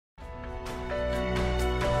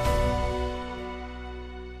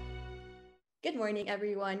Good morning,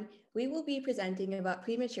 everyone. We will be presenting about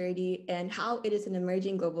prematurity and how it is an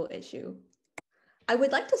emerging global issue. I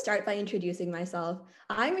would like to start by introducing myself.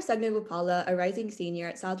 I'm Rasagna Vuppala, a rising senior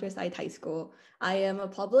at Southwest High School. I am a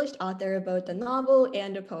published author of both a novel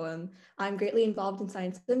and a poem. I'm greatly involved in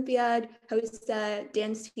Science Olympiad, host a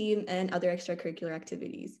dance team, and other extracurricular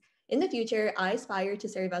activities. In the future, I aspire to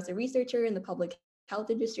serve as a researcher in the public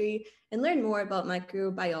health industry and learn more about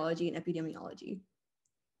microbiology and epidemiology.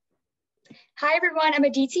 Hi everyone, I'm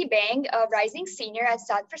Aditi, a rising senior at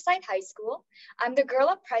Southwest High School. I'm the girl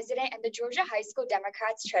of president and the Georgia High School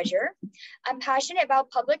Democrats treasurer. I'm passionate about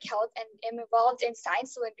public health and am involved in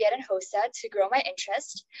Science Olympiad and HOSA to grow my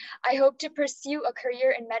interest. I hope to pursue a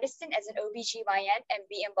career in medicine as an OBGYN and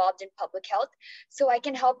be involved in public health so I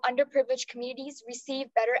can help underprivileged communities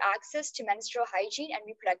receive better access to menstrual hygiene and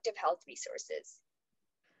reproductive health resources.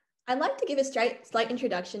 I'd like to give a slight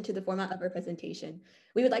introduction to the format of our presentation.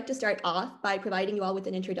 We would like to start off by providing you all with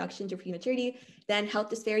an introduction to prematurity, then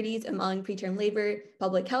health disparities among preterm labor,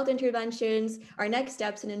 public health interventions, our next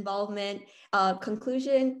steps and involvement,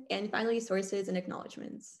 conclusion, and finally sources and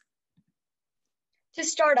acknowledgements. To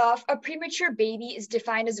start off, a premature baby is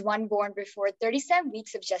defined as one born before 37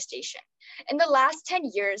 weeks of gestation. In the last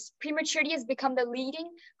 10 years, prematurity has become the leading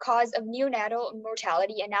cause of neonatal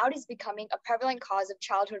mortality, and now it is becoming a prevalent cause of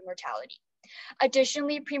childhood mortality.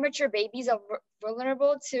 Additionally, premature babies are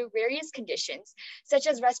vulnerable to various conditions, such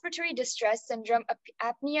as respiratory distress syndrome,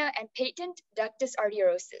 apnea, and patent ductus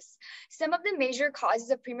arteriosus. Some of the major causes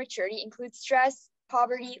of prematurity include stress,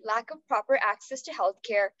 poverty, lack of proper access to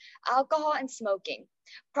healthcare, alcohol, and smoking.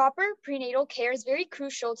 Proper prenatal care is very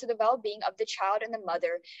crucial to the well-being of the child and the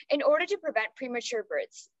mother in order to prevent premature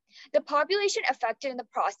births. The population affected in the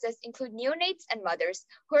process include neonates and mothers,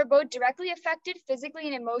 who are both directly affected physically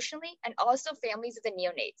and emotionally, and also families of the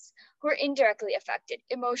neonates, who are indirectly affected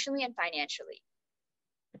emotionally and financially.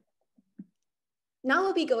 Now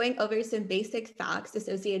we'll be going over some basic facts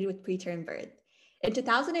associated with preterm birth. In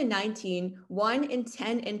 2019, 1 in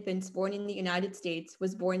 10 infants born in the United States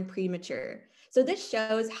was born premature. So this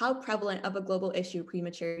shows how prevalent of a global issue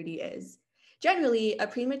prematurity is. Generally, a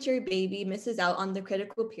premature baby misses out on the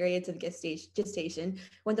critical periods of gestation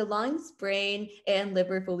when the lungs, brain, and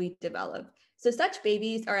liver fully develop. So such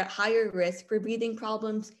babies are at higher risk for breathing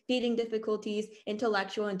problems, feeding difficulties,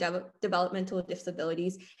 intellectual and developmental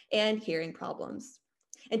disabilities, and hearing problems.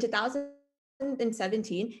 In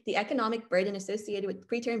 2017, the economic burden associated with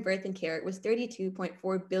preterm birth and care was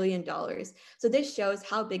 $32.4 billion. So this shows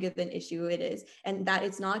how big of an issue it is, and that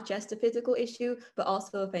it's not just a physical issue, but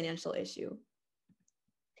also a financial issue.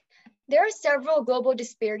 There are several global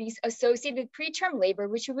disparities associated with preterm labor,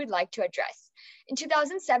 which we would like to address. In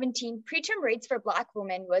 2017, preterm rates for Black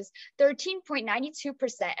women was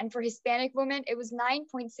 13.92%, and for Hispanic women, it was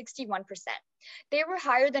 9.61%. They were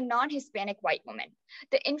higher than non-Hispanic white women.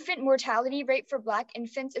 The infant mortality rate for Black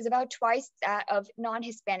infants is about twice that of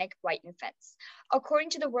non-Hispanic white infants. According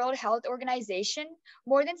to the World Health Organization,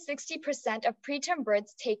 more than 60% of preterm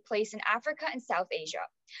births take place in Africa and South Asia.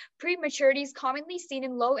 Prematurity is commonly seen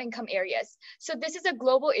in low-income areas, so this is a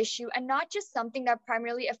global issue and not just something that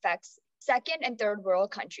primarily affects second and third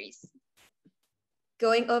world countries.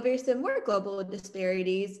 Going over some more global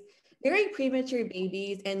disparities, very premature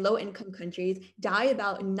babies in low-income countries die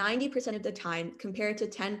about 90% of the time compared to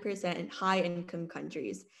 10% in high-income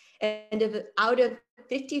countries. And out of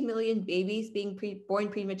 50 million babies being born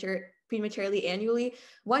prematurely annually,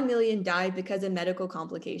 1 million die because of medical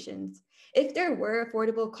complications. If there were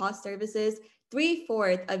affordable cost services,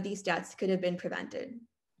 3/4 of these deaths could have been prevented.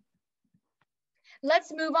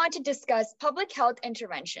 Let's move on to discuss public health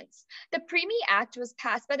interventions. The PREME Act was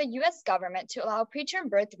passed by the US government to allow preterm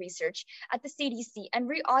birth research at the CDC and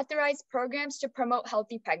reauthorize programs to promote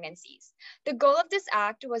healthy pregnancies. The goal of this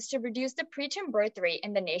act was to reduce the preterm birth rate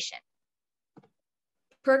in the nation.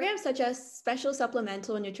 Programs such as Special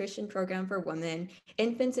Supplemental Nutrition Program for Women,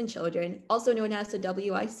 Infants and Children, also known as the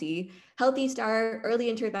WIC, Healthy Star,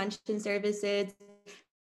 Early Intervention Services,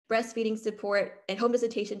 breastfeeding support, and home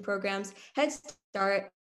visitation programs, Head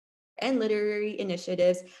Start, and literary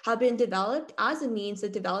initiatives have been developed as a means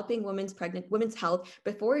of developing women's health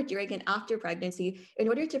before, during, and after pregnancy in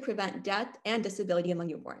order to prevent death and disability among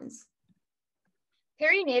newborns.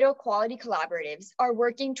 Perinatal quality collaboratives are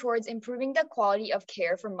working towards improving the quality of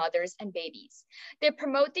care for mothers and babies. They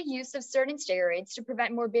promote the use of certain steroids to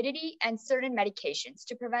prevent morbidity and certain medications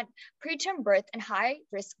to prevent preterm birth in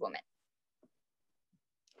high-risk women.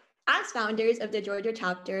 As founders of the Georgia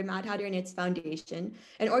chapter Mad Hatter Knits Foundation,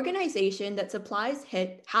 an organization that supplies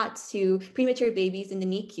hats to premature babies in the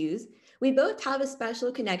NICUs, we both have a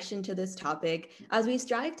special connection to this topic as we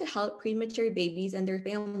strive to help premature babies and their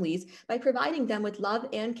families by providing them with love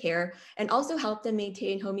and care and also help them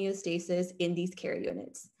maintain homeostasis in these care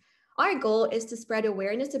units. Our goal is to spread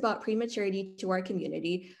awareness about prematurity to our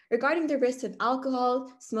community regarding the risks of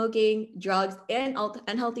alcohol, smoking, drugs, and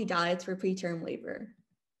unhealthy diets for preterm labor.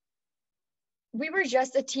 We were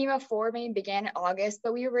just a team of 4 when we began in August,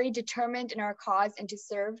 but we were very determined in our cause and to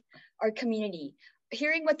serve our community.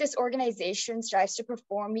 Hearing what this organization strives to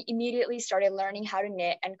perform, we immediately started learning how to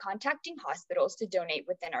knit and contacting hospitals to donate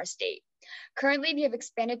within our state. Currently, we have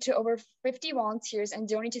expanded to over 50 volunteers and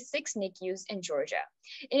donated to 6 NICUs in Georgia.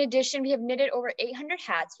 In addition, we have knitted over 800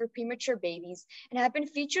 hats for premature babies and have been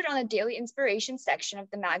featured on the daily inspiration section of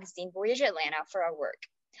the magazine Voyage Atlanta for our work.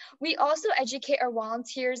 We also educate our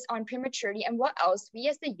volunteers on prematurity and what else we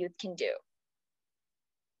as the youth can do.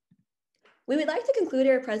 We would like to conclude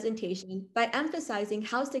our presentation by emphasizing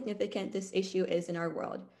how significant this issue is in our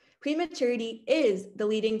world. Prematurity is the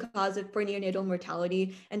leading cause for neonatal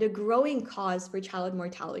mortality and a growing cause for child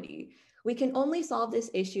mortality. We can only solve this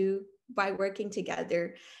issue by working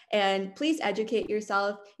together. And please educate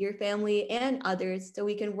yourself, your family, and others so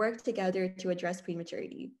we can work together to address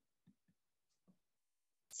prematurity.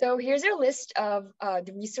 So here's our list of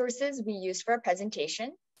the resources we used for our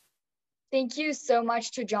presentation. Thank you so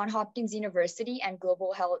much to Johns Hopkins University and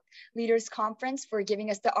Global Health Leaders Conference for giving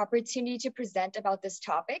us the opportunity to present about this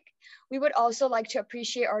topic. We would also like to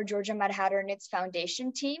appreciate our Georgia Mad Hatter Knits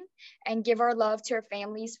Foundation team and give our love to our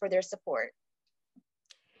families for their support.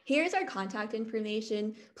 Here's our contact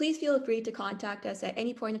information. Please feel free to contact us at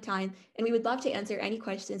any point of time, and we would love to answer any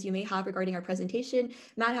questions you may have regarding our presentation,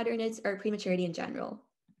 Mad Hatter Knits, or prematurity in general.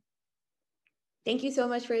 Thank you so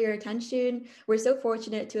much for your attention. We're so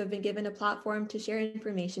fortunate to have been given a platform to share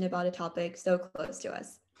information about a topic so close to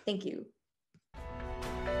us. Thank you.